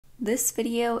This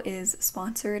video is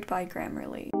sponsored by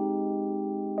Grammarly.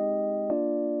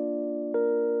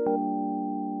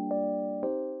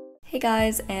 Hey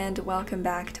guys, and welcome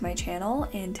back to my channel.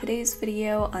 In today's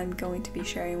video, I'm going to be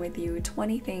sharing with you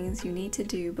 20 things you need to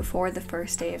do before the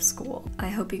first day of school. I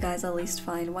hope you guys at least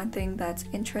find one thing that's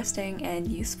interesting and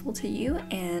useful to you,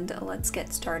 and let's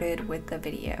get started with the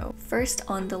video. First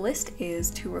on the list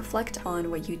is to reflect on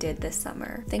what you did this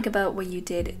summer. Think about what you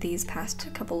did these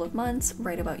past couple of months,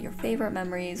 write about your favorite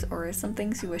memories or some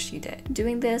things you wish you did.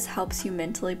 Doing this helps you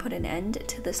mentally put an end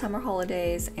to the summer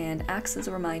holidays and acts as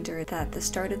a reminder that the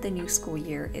start of the new school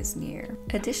year is near.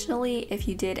 Additionally, if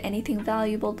you did anything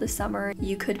valuable this summer,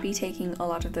 you could be taking a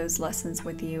lot of those lessons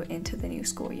with you into the new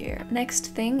school year. Next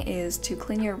thing is to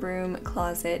clean your room,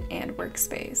 closet, and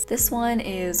workspace. This one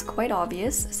is quite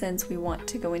obvious since we want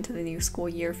to go into the new school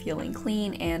year feeling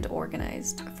clean and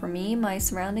organized. For me, my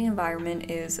surrounding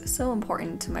environment is so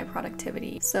important to my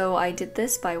productivity. So I did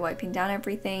this by wiping down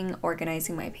everything,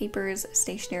 organizing my papers,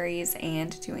 stationeries,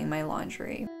 and doing my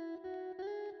laundry.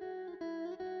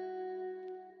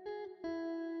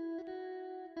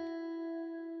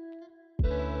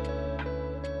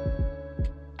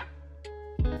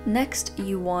 Next,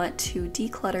 you want to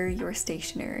declutter your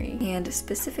stationery and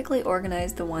specifically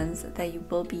organize the ones that you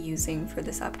will be using for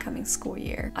this upcoming school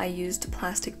year. I used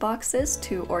plastic boxes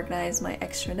to organize my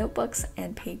extra notebooks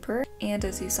and paper, and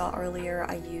as you saw earlier,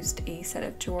 I used a set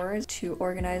of drawers to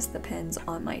organize the pens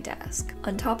on my desk.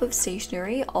 On top of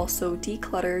stationery, also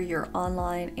declutter your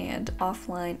online and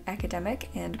offline academic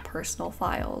and personal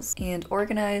files, and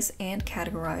organize and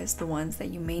categorize the ones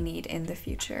that you may need in the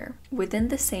future. Within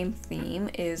the same theme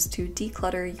is to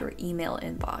declutter your email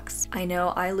inbox. I know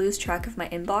I lose track of my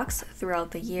inbox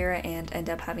throughout the year and end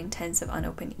up having tons of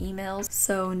unopened emails,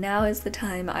 so now is the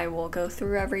time I will go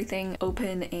through everything,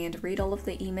 open and read all of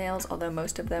the emails, although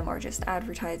most of them are just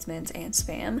advertisements and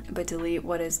spam, but delete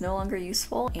what is no longer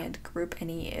useful and group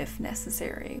any if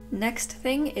necessary. Next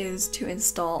thing is to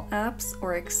install apps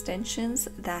or extensions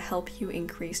that help you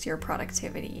increase your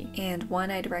productivity, and one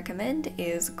I'd recommend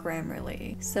is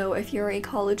Grammarly. So if you're a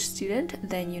college student,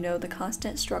 then you know the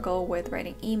constant struggle with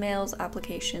writing emails,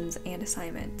 applications, and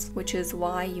assignments, which is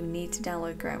why you need to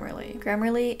download Grammarly.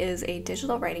 Grammarly is a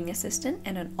digital writing assistant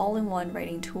and an all-in-one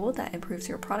writing tool that improves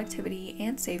your productivity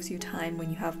and saves you time when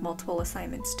you have multiple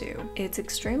assignments due. It's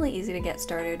extremely easy to get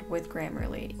started with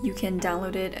Grammarly. You can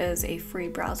download it as a free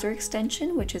browser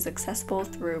extension, which is accessible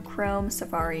through Chrome,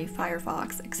 Safari,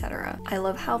 Firefox, etc. I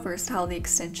love how versatile the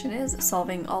extension is,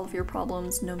 solving all of your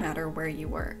problems no matter where you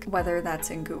work, whether that's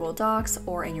in Google Docs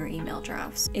or in your email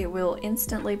drafts. It will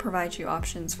instantly provide you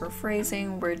options for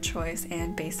phrasing, word choice,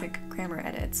 and basic grammar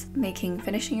edits, making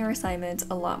finishing your assignments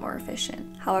a lot more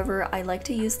efficient. However, I like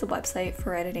to use the website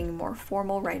for editing more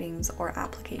formal writings or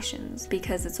applications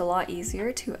because it's a lot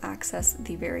easier to access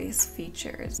the various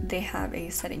features. They have a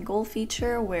setting goal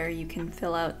feature where you can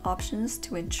fill out options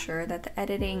to ensure that the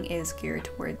editing is geared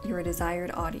toward your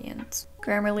desired audience.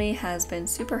 Grammarly has been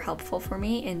super helpful for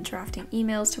me in drafting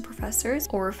emails to professors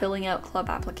or filling out club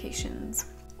applications.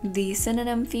 The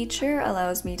synonym feature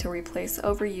allows me to replace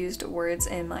overused words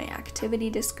in my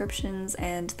activity descriptions,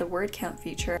 and the word count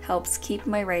feature helps keep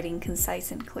my writing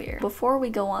concise and clear. Before we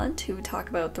go on to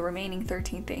talk about the remaining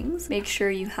 13 things, make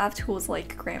sure you have tools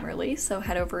like Grammarly, so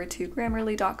head over to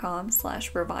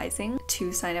grammarly.com/revising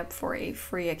to sign up for a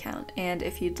free account. And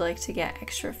if you'd like to get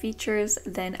extra features,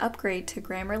 then upgrade to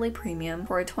Grammarly Premium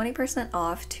for a 20%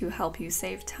 off to help you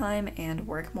save time and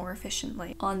work more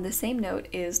efficiently. On the same note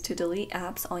is to delete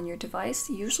apps on your device,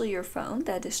 usually your phone,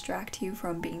 that distract you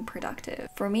from being productive.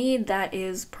 For me, that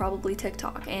is probably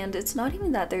TikTok, and it's not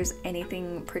even that there's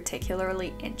anything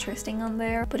particularly interesting on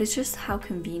there, but it's just how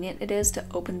convenient it is to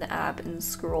open the app and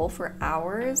scroll for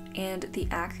hours, and the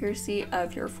accuracy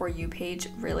of your For You page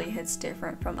really hits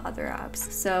different from other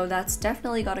apps. So that's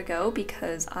definitely gotta go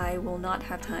because I will not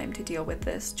have time to deal with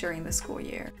this during the school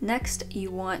year. Next,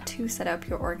 you want to set up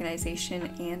your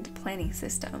organization and planning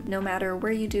system. No matter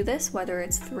where you do this, whether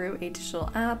it's through a digital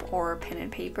app or pen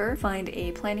and paper, find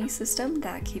a planning system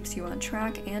that keeps you on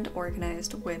track and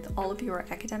organized with all of your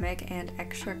academic and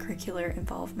extracurricular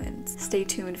involvements. Stay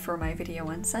tuned for my video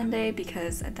on Sunday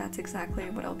because that's exactly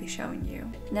what I'll be showing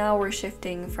you. Now we're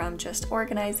shifting from just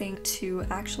organizing to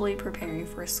actually preparing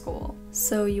for school.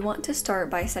 So you want to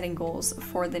start by setting goals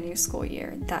for the new school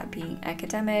year, that being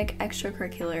academic,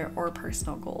 extracurricular, or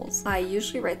personal goals. I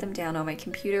usually write them down on my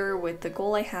computer with the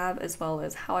goal I have as well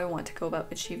as how I want to go about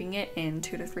about achieving it in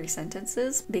 2 to 3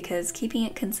 sentences, because keeping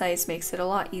it concise makes it a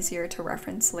lot easier to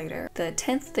reference later. The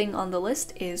 10th thing on the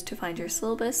list is to find your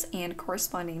syllabus and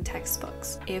corresponding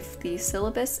textbooks. If the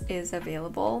syllabus is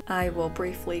available, I will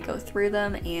briefly go through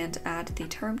them and add the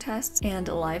term tests and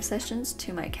live sessions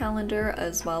to my calendar,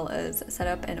 as well as set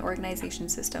up an organization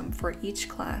system for each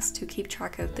class to keep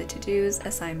track of the to-dos,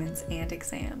 assignments, and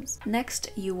exams.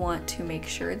 Next, you want to make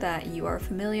sure that you are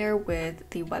familiar with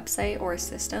the website or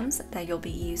systems that you'll be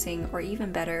using, or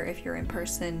even better, if you're in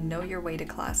person, know your way to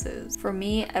classes. For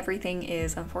me, everything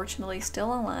is unfortunately still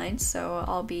online, so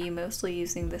I'll be mostly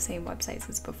using the same websites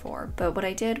as before. But what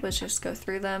I did was just go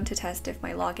through them to test if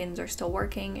my logins are still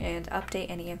working and update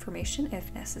any information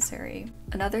if necessary.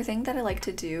 Another thing that I like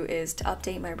to do is to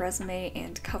update my resume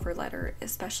and cover letter,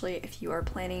 especially if you are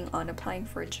planning on applying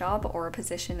for a job or a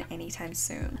position anytime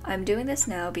soon. I'm doing this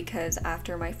now because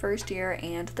after my first year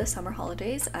and the summer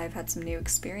holidays, I've had some new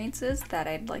experiences that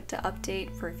I'd like to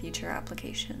update for future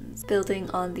applications. Building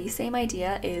on the same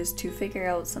idea is to figure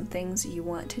out some things you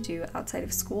want to do outside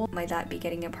of school. Might that be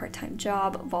getting a part-time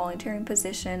job, volunteering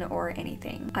position, or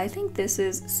anything? I think this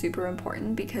is super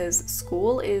important because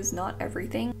school is not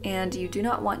everything, and you do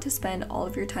not want to spend all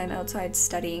of your time outside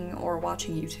studying or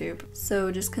watching YouTube.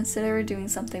 So just consider doing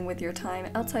something with your time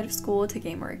outside of school to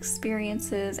gain more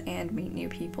experiences and meet new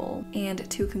people. And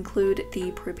to conclude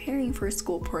the preparing for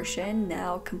school portion,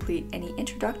 now complete any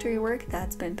introductory work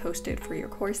that's been posted for your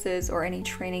courses or any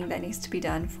training that needs to be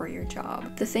done for your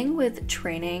job. The thing with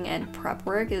training and prep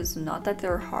work is not that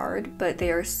they're hard, but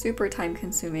they are super time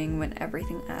consuming when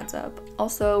everything adds up.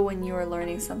 Also, when you are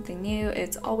learning something new,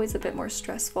 it's always a bit more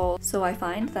stressful, so I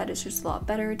find that it's just a lot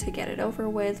better to get it over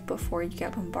with before you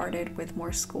get bombarded with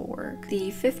more schoolwork.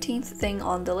 The 15th thing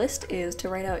on the list is to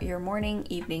write out your morning,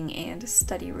 evening, and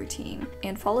study routine,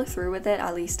 and follow through with it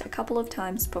at least a couple of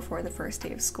times before the first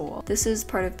day of school. This is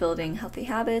part of building healthy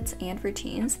habits and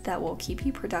routines that will keep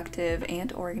you productive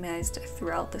and organized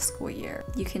throughout the school year.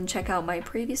 You can check out my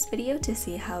previous video to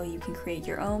see how you can create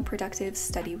your own productive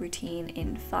study routine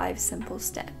in 5 simple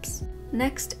steps.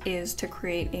 Next is to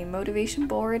create a motivation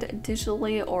board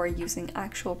digitally or using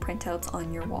actual printouts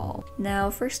on your wall. Now,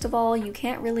 first of all, you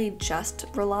can't really just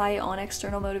rely on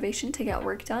external motivation to get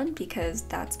work done because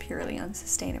that's purely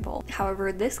unsustainable.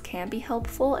 However, this can be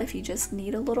helpful if you just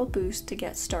need a little boost to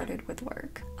get started with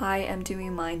work. I am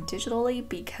doing mine digitally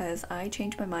because I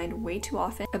change my mind way too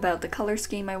often about the color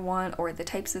scheme I want or the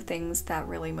types of things that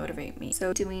really motivate me.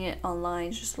 So doing it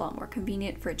online is just a lot more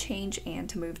convenient for a change and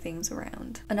to move things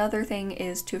around. Another thing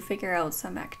is to figure out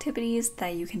some activities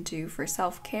that you can do for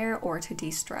self-care or to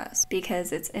de-stress,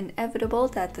 because it's inevitable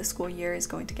that the school year is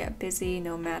going to get busy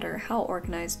no matter how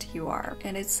organized you are,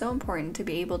 and it's so important to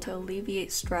be able to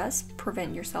alleviate stress,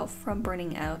 prevent yourself from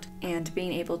burning out, and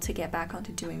being able to get back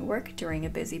onto doing work during a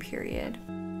busy period.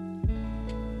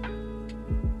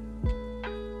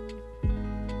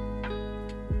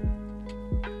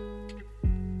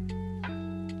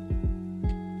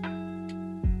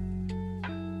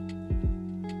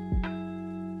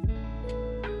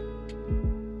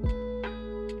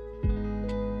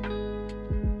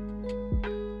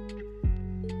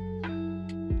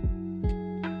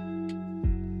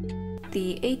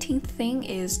 The 18th thing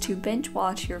is to binge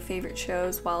watch your favorite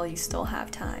shows while you still have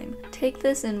time. Take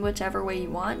this in whichever way you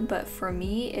want, but for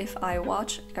me, if I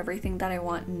watch everything that I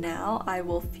want now, I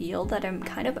will feel that I'm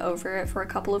kind of over it for a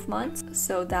couple of months,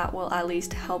 so that will at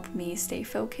least help me stay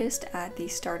focused at the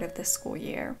start of the school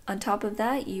year. On top of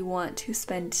that, you want to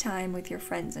spend time with your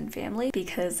friends and family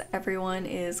because everyone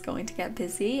is going to get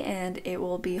busy and it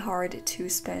will be hard to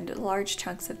spend large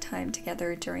chunks of time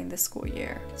together during the school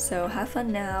year. So have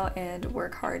fun now and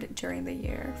work hard during the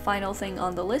year. Final thing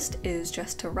on the list is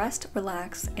just to rest,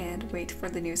 relax, and wait for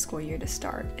the new school year to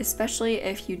start, especially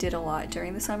if you did a lot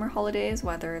during the summer holidays,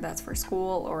 whether that's for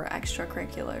school or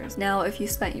extracurriculars. Now, if you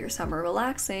spent your summer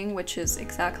relaxing, which is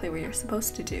exactly what you're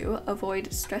supposed to do,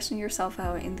 avoid stressing yourself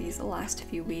out in these last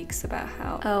few weeks about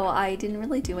how, oh, I didn't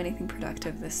really do anything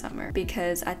productive this summer,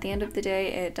 because at the end of the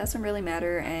day, it doesn't really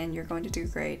matter and you're going to do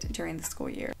great during the school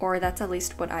year. Or that's at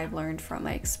least what I've learned from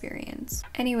my experience.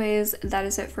 Anyways, that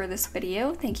is it for this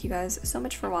video. Thank you guys so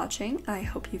much for watching. I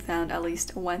hope you found at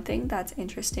least one thing that's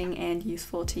interesting and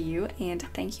useful to you, and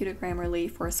thank you to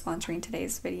Grammarly for sponsoring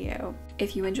today's video.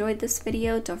 If you enjoyed this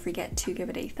video, don't forget to give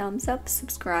it a thumbs up,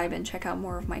 subscribe, and check out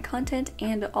more of my content,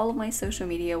 and all of my social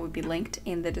media will be linked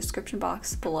in the description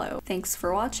box below. Thanks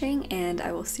for watching, and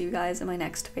I will see you guys in my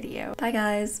next video. Bye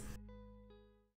guys!